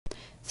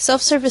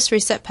Self-service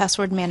reset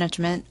password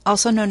management,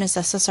 also known as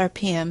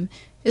SSRPM,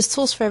 is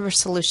Tools4ever's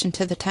solution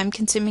to the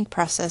time-consuming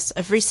process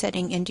of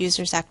resetting end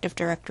users' Active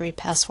Directory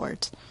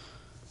passwords.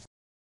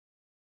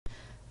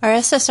 Our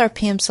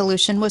SSRPM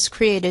solution was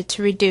created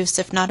to reduce,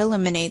 if not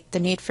eliminate, the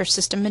need for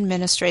system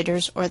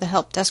administrators or the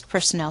help desk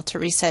personnel to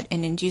reset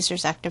an end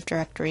user's Active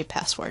Directory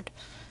password.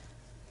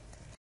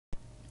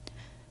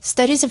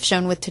 Studies have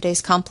shown with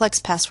today's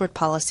complex password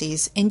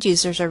policies, end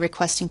users are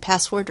requesting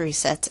password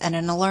resets at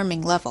an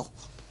alarming level.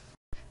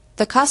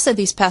 The costs of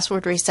these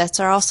password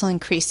resets are also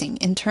increasing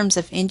in terms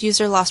of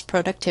end-user lost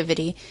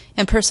productivity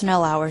and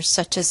personnel hours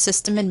such as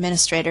system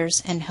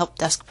administrators and help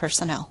desk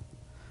personnel.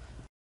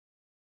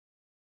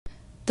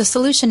 The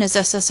solution is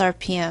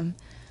SSRPM.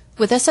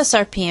 With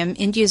SSRPM,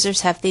 end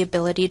users have the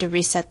ability to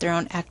reset their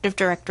own Active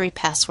Directory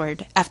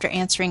password after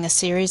answering a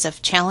series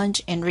of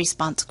challenge and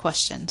response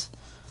questions.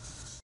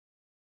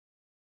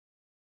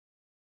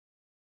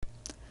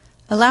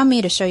 Allow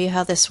me to show you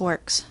how this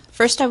works.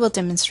 First, I will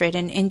demonstrate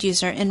an end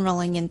user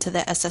enrolling into the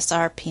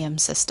SSRPM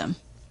system.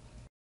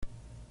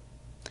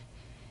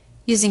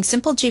 Using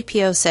simple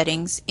GPO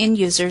settings, end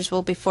users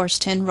will be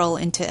forced to enroll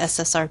into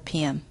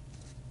SSRPM.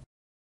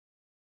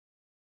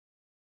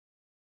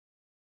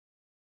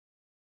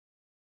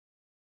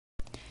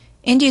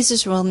 End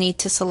users will need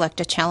to select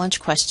a challenge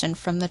question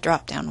from the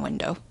drop-down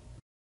window.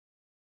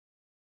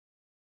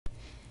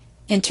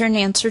 Enter an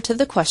answer to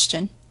the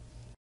question.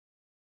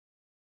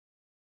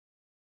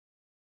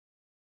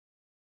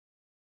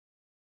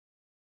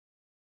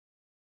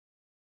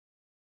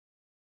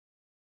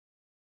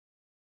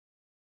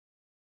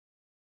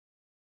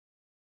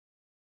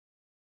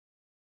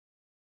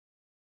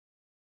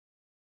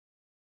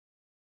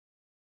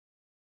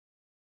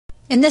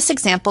 In this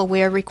example,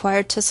 we are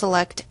required to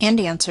select and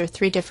answer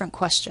 3 different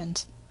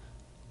questions.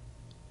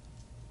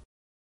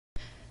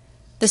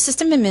 The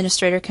system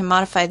administrator can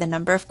modify the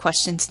number of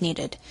questions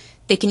needed.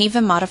 They can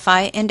even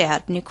modify and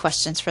add new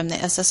questions from the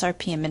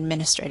SSRPM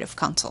Administrative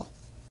Console.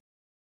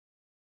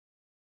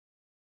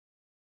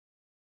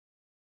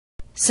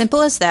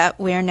 Simple as that,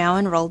 we are now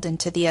enrolled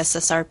into the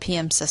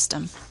SSRPM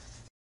system.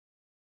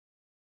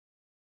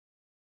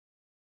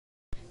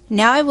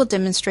 Now I will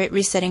demonstrate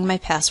resetting my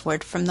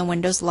password from the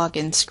Windows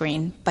login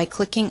screen by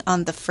clicking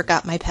on the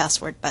Forgot My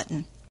Password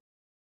button.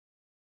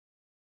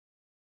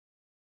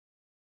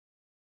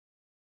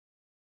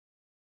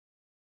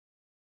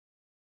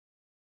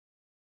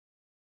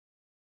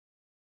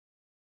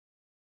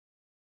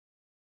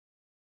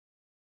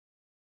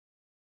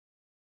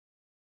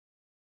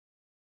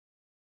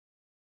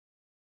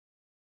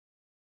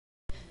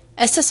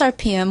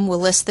 SSRPM will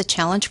list the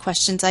challenge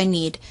questions I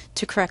need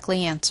to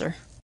correctly answer.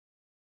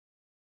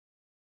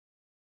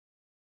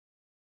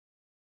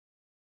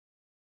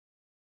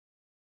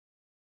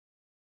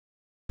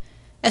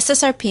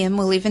 SSRPM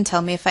will even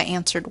tell me if I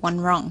answered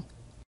one wrong.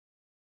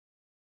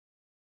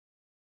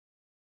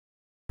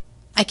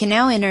 I can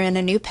now enter in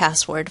a new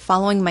password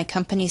following my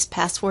company's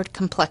password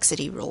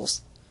complexity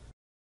rules.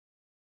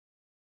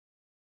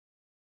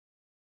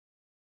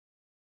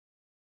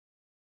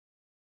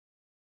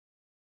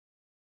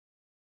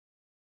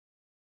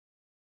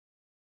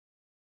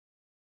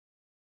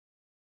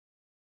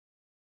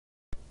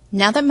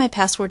 Now that my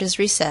password is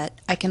reset,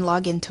 I can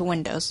log into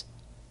Windows.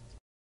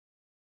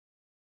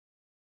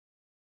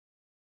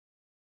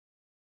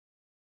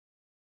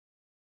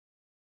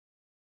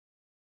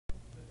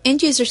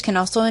 End users can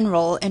also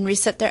enroll and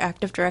reset their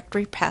Active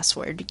Directory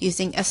password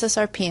using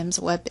SSRPM's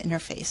Web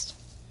Interface.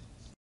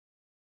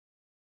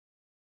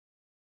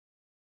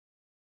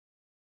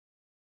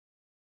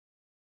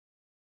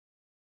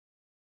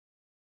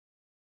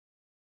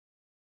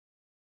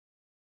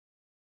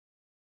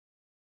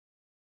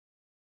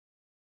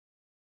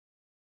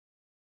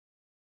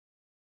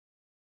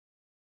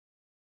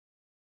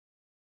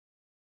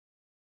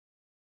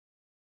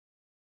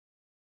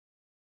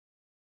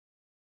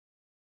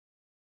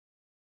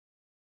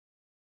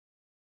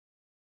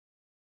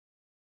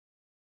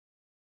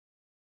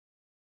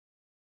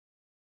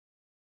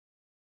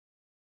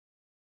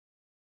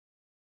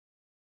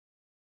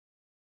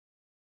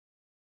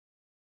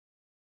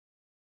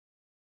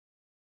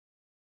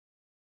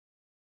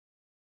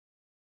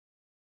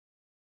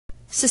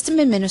 System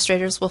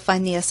administrators will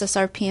find the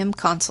SSRPM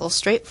console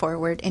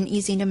straightforward and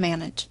easy to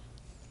manage.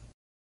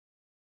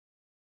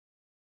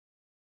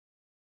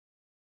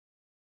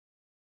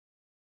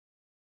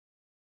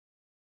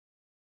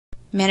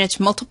 Manage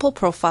multiple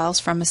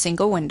profiles from a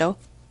single window.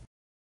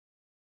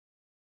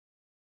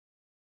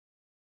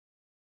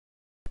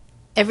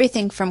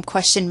 Everything from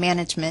question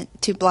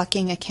management to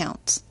blocking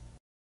accounts.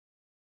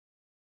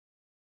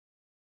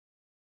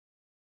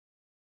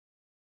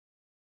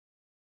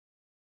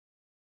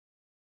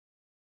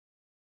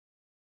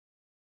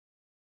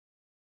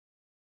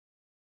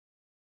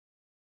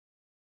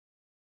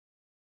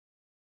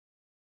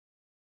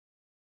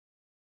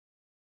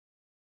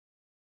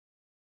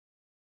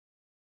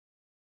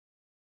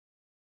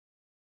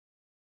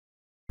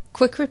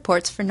 Quick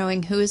reports for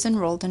knowing who is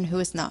enrolled and who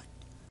is not.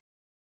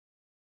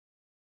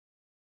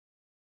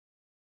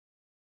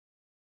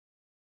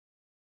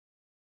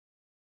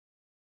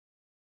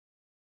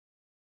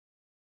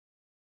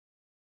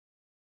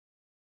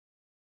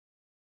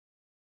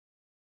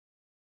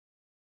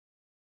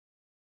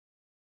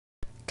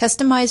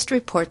 Customized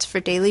reports for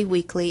daily,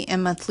 weekly,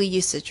 and monthly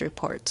usage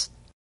reports.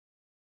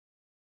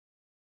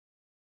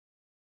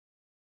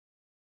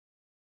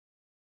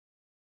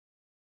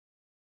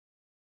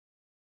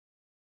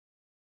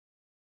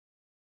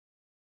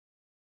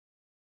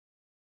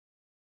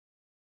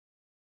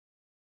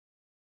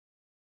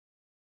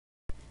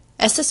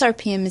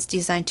 SSRPM is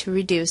designed to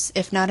reduce,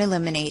 if not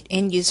eliminate,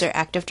 end-user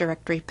Active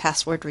Directory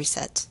password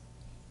resets.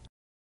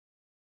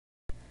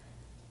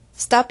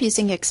 Stop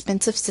using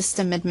expensive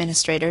system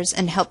administrators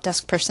and help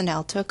desk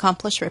personnel to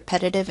accomplish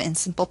repetitive and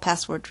simple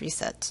password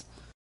resets.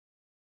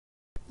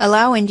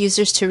 Allow end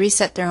users to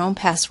reset their own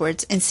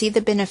passwords and see the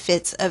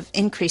benefits of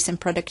increase in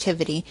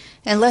productivity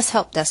and less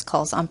help desk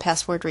calls on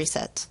password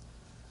resets.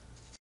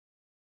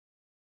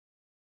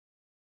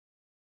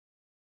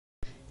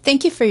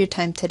 Thank you for your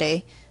time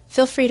today.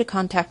 Feel free to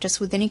contact us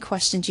with any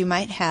questions you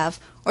might have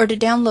or to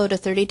download a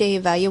 30-day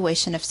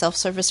evaluation of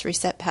self-service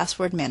reset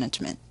password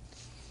management.